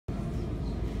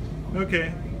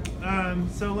Okay,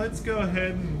 so let's go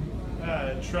ahead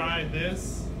and try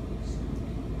this.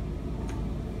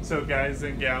 So guys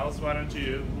and gals, why don't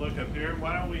you look up here?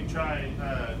 Why don't we try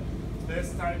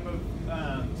this type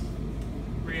of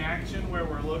reaction where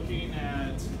we're looking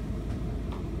at,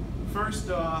 first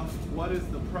off, what is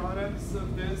the products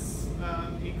of this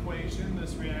equation,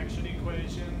 this reaction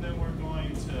equation? Then we're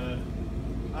going to,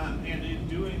 and in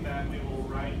doing that, we will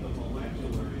write the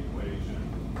molecular equation.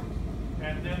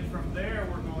 And then from there,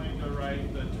 we're going to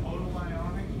write the total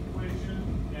ionic equation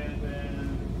and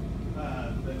then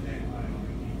the net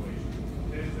ionic equation.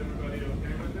 Okay, is everybody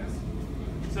okay with this?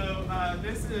 So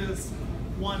this is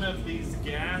one of these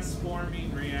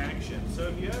gas-forming reactions. So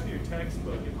if you have your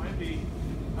textbook, it might be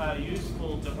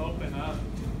useful to open up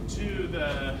to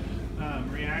the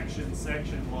reaction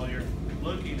section while you're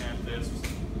looking at this,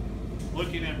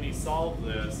 looking at me solve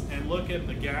this, and look at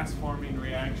the gas-forming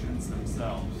reactions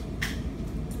themselves.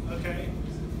 Okay,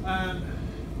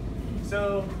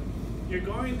 so you're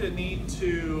going to need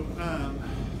to,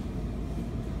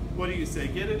 what do you say,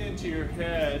 get it into your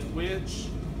head which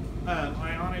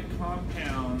ionic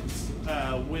compounds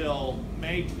will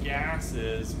make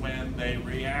gases when they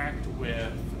react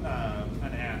with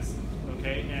an acid,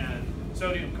 okay? And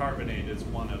sodium carbonate is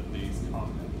one of these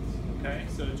compounds, okay?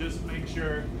 So just make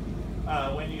sure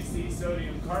when you see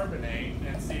sodium carbonate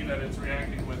and see that it's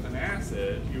reacting with an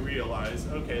acid, you realize,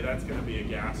 okay, that's going to be a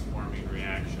gas-forming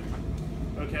reaction,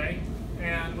 okay?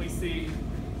 And we see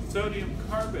sodium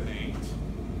carbonate,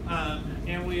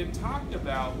 and we had talked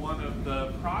about one of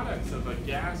the products of a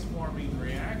gas-forming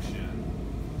reaction.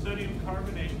 Sodium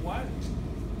carbonate, what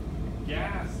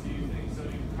gas do you think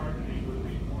sodium carbonate would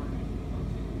be forming?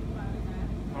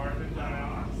 Carbon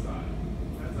dioxide.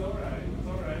 That's all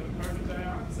right, with carbon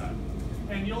dioxide.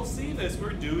 And you'll see this,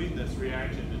 we're doing this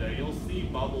reaction today, you'll see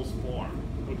bubbles form,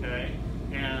 okay?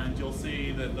 And you'll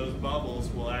see that those bubbles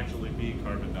will actually be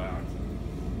carbon dioxide.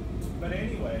 But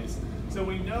anyways, so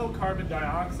we know carbon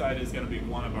dioxide is going to be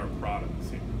one of our products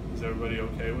here. Is everybody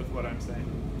okay with what I'm saying?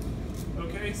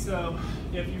 Okay, so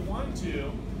if you want to,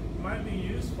 it might be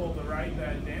useful to write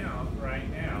that down right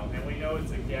now. And we know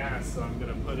it's a gas, so I'm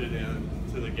going to put it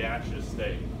into the gaseous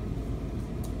state.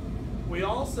 We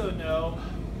also know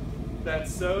that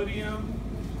sodium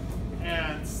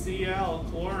and Cl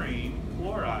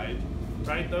chloride,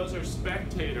 right, those are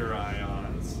spectator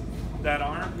ions that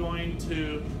aren't going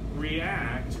to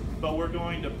react, but we're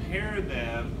going to pair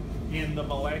them in the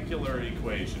molecular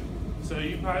equation. So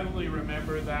you probably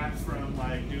remember that from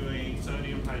like doing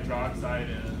sodium hydroxide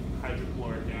and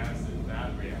hydrochloric acid,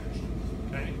 that reaction,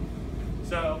 okay?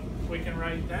 So we can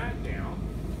write that down.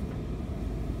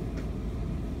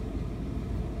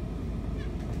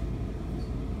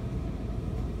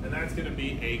 And that's going to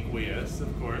be aqueous,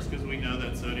 of course, because we know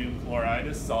that sodium chloride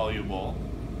is soluble,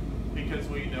 because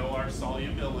we know our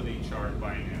solubility chart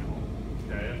by now.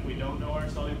 Okay, if we don't know our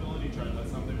solubility chart,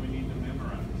 that's something we need to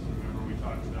memorize. Remember, we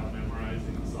talked about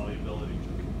memorizing the solubility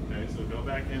chart. Okay, so go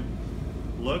back and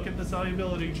look at the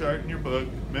solubility chart in your book,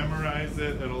 memorize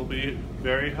it. It'll be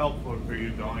very helpful for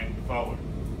you going forward.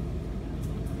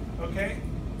 Okay,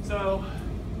 so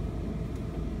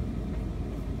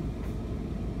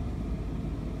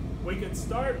we can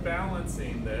start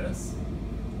balancing this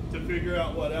to figure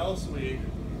out what else we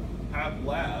have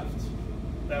left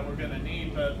that we're going to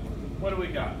need, but what do we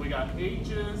got? We got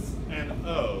H's and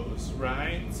O's,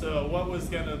 right? So what was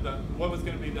going to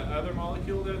be the other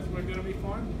molecule that we're going to be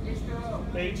formed?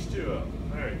 H2O. H2O.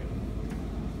 Very good.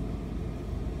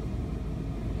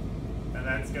 And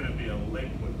that's going to be a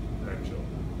liquid, actually.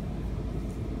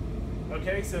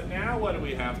 Okay, so now what do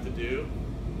we have to do?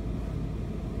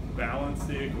 Balance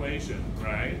the equation,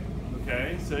 right?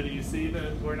 Okay, so do you see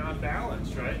that we're not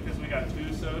balanced, right? Because we got two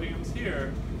sodiums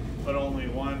here, but only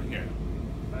one here,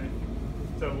 right?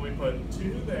 So we put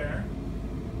 2 there,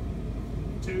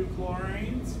 2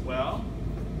 chlorines, well,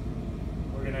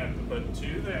 we're going to have to put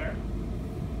 2 there.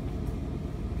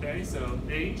 Okay, so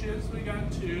H's we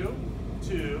got 2,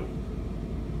 2.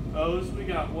 O's we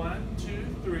got 1,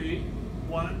 2, 3,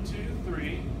 1, 2,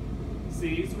 3.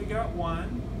 C's we got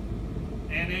 1.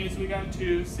 NA's we got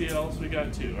 2, Cl's we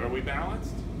got 2. Are we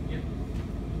balanced? Yep.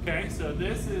 Okay, so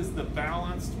this is the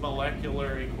balanced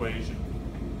molecular equation.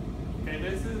 Okay,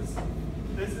 this is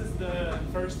the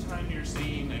first time you're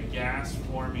seeing a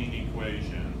gas-forming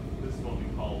equation. This is what we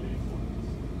call these ones.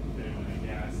 Okay, when a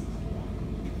gas is formed.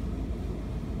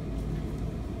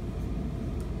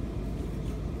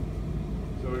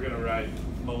 So we're going to write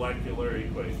molecular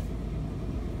equation.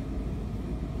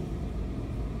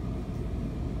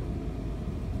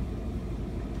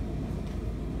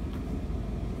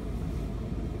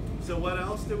 So what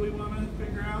else do we want to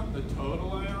figure out? The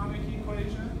total ionic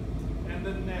equation and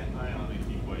the net ionic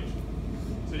equation.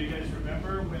 So you guys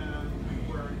remember when we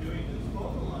were doing the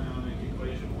total ionic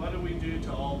equation, what do we do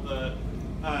to all the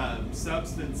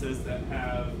substances that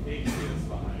have aqueous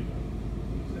behind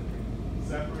them?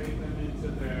 Separate them into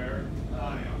their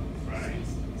ions, right?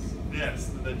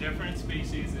 Yes, the different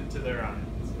species into their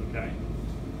ions, okay?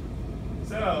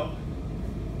 So,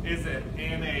 is it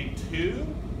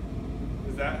Na2?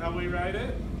 Is that how we write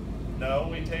it? No,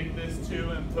 we take this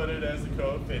 2 and put it as a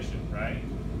coefficient, right?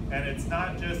 And it's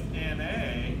not just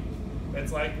Na,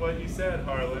 it's like what you said,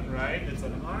 Harlan, right? It's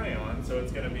an ion, so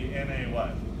it's going to be Na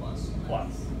what? Plus.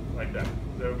 Plus, like that.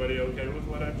 Is everybody okay with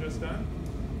what I've just done?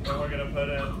 And we're going to put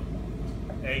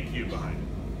an Aq behind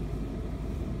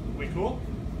it. We cool?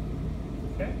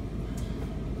 Okay.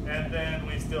 And then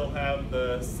we still have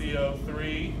the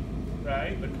CO3,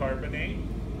 right? The carbonate.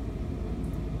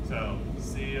 So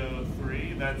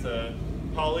CO3, that's a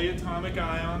polyatomic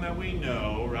ion that we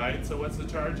know, right? So what's the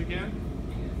charge again?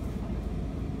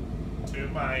 2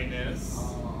 minus.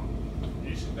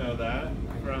 You should know that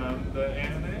from the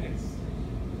NAs.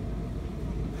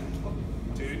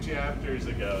 2 chapters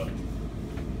ago.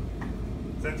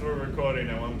 Since we're recording,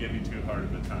 I won't give you too hard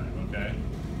of a time, okay?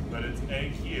 But it's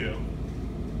AQ.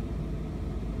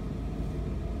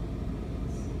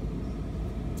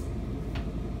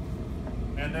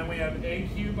 And then we have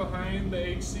AQ behind the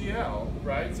HCl,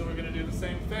 right? So we're going to do the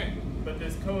same thing. But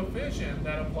this coefficient,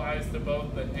 that applies to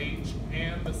both the H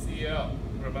and the Cl.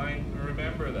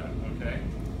 Remember that, okay?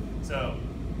 So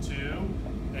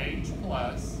 2H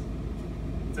plus,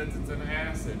 since it's an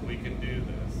acid, we can do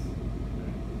this.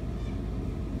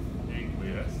 Okay.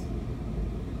 Aqueous.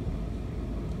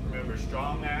 Remember,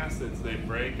 strong acids, they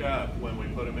break up when we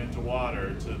put them into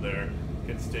water to their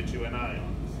constituent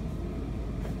ions.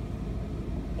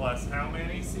 Plus how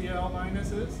many Cl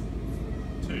minuses?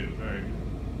 2, very good.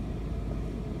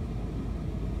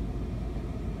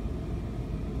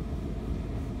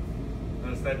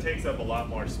 Notice that takes up a lot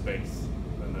more space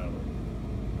than the other.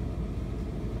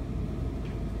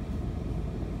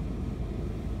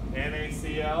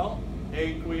 NaCl,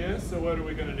 aqueous, so what are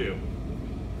we going to do?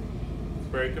 Let's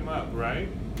break them up, right?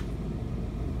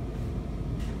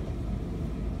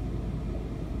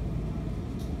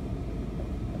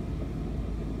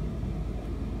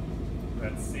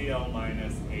 That's Cl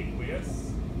minus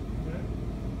aqueous. Okay.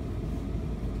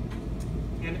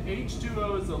 And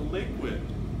H2O is a liquid.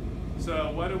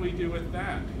 So what do we do with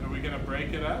that? Are we going to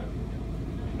break it up?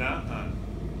 Nuh-uh.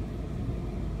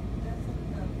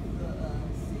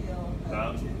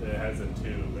 It has a 2.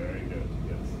 Very good.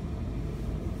 Yes.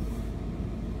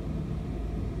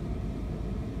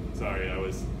 Sorry, I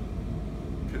was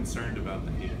concerned about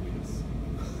the aqueous.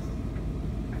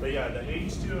 But yeah, the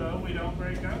H2O we don't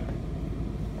break up.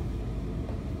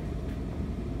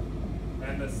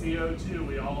 And the CO2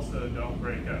 we also don't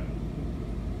break up.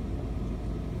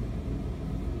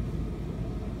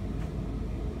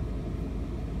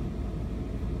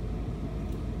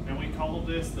 And we call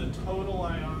this the total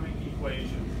ionic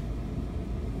equation,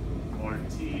 or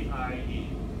TIE.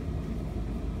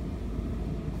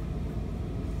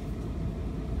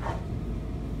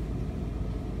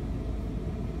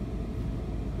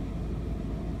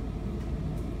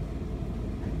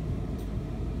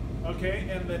 Okay,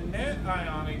 and the net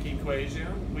ionic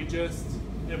equation, we just,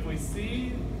 if we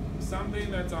see something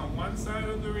that's on one side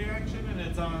of the reaction and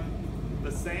it's on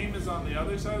the same as on the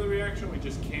other side of the reaction, we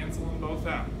just cancel them both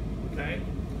out, okay?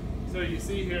 So you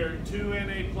see here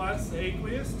 2Na plus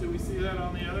aqueous, do we see that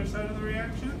on the other side of the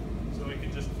reaction? So we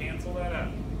can just cancel that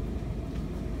out.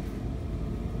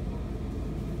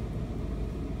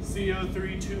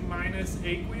 CO3 2 minus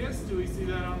aqueous, do we see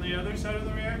that on the other side of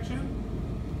the reaction?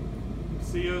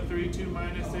 CO3 2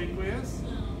 minus aqueous?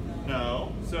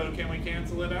 No. So can we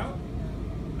cancel it out?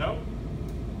 Nope.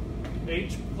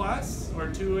 H plus or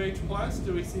 2H plus,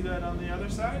 do we see that on the other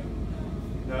side?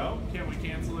 No. Can we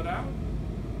cancel it out?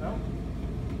 No.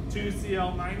 2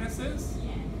 Cl minuses?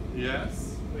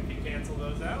 Yes. We can cancel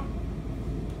those out.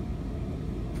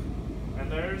 And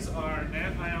there's our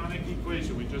net ionic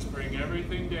equation. We just bring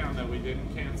everything down that we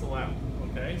didn't cancel out.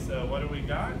 Okay, so what do we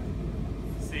got?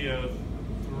 CO3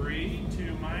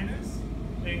 2 minus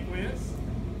aqueous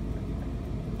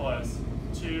plus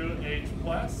 2H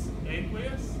plus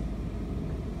aqueous.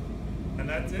 And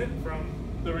that's it from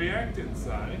the reactant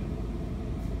side.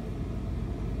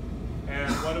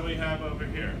 And what do we have over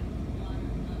here?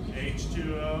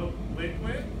 H2O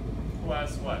liquid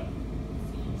plus what?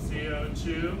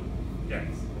 CO2 gas.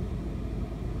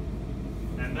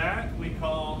 And that we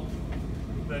call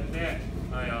the net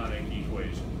ionic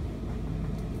equation.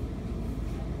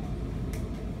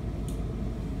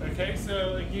 Okay,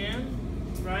 so again,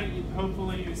 right,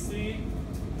 hopefully you see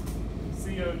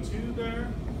CO2 there.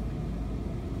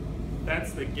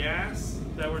 That's the gas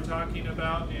that we're talking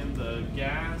about in the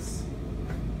gas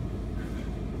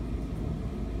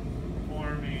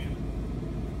forming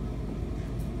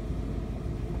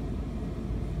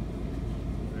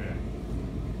reaction.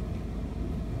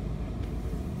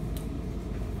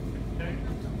 Okay.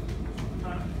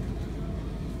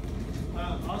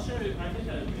 I'll show you, I think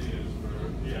I have videos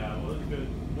for, yeah,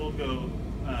 we'll go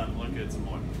look at some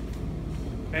more.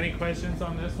 Any questions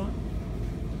on this one?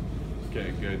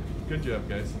 Okay, good. Good job,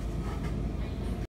 guys.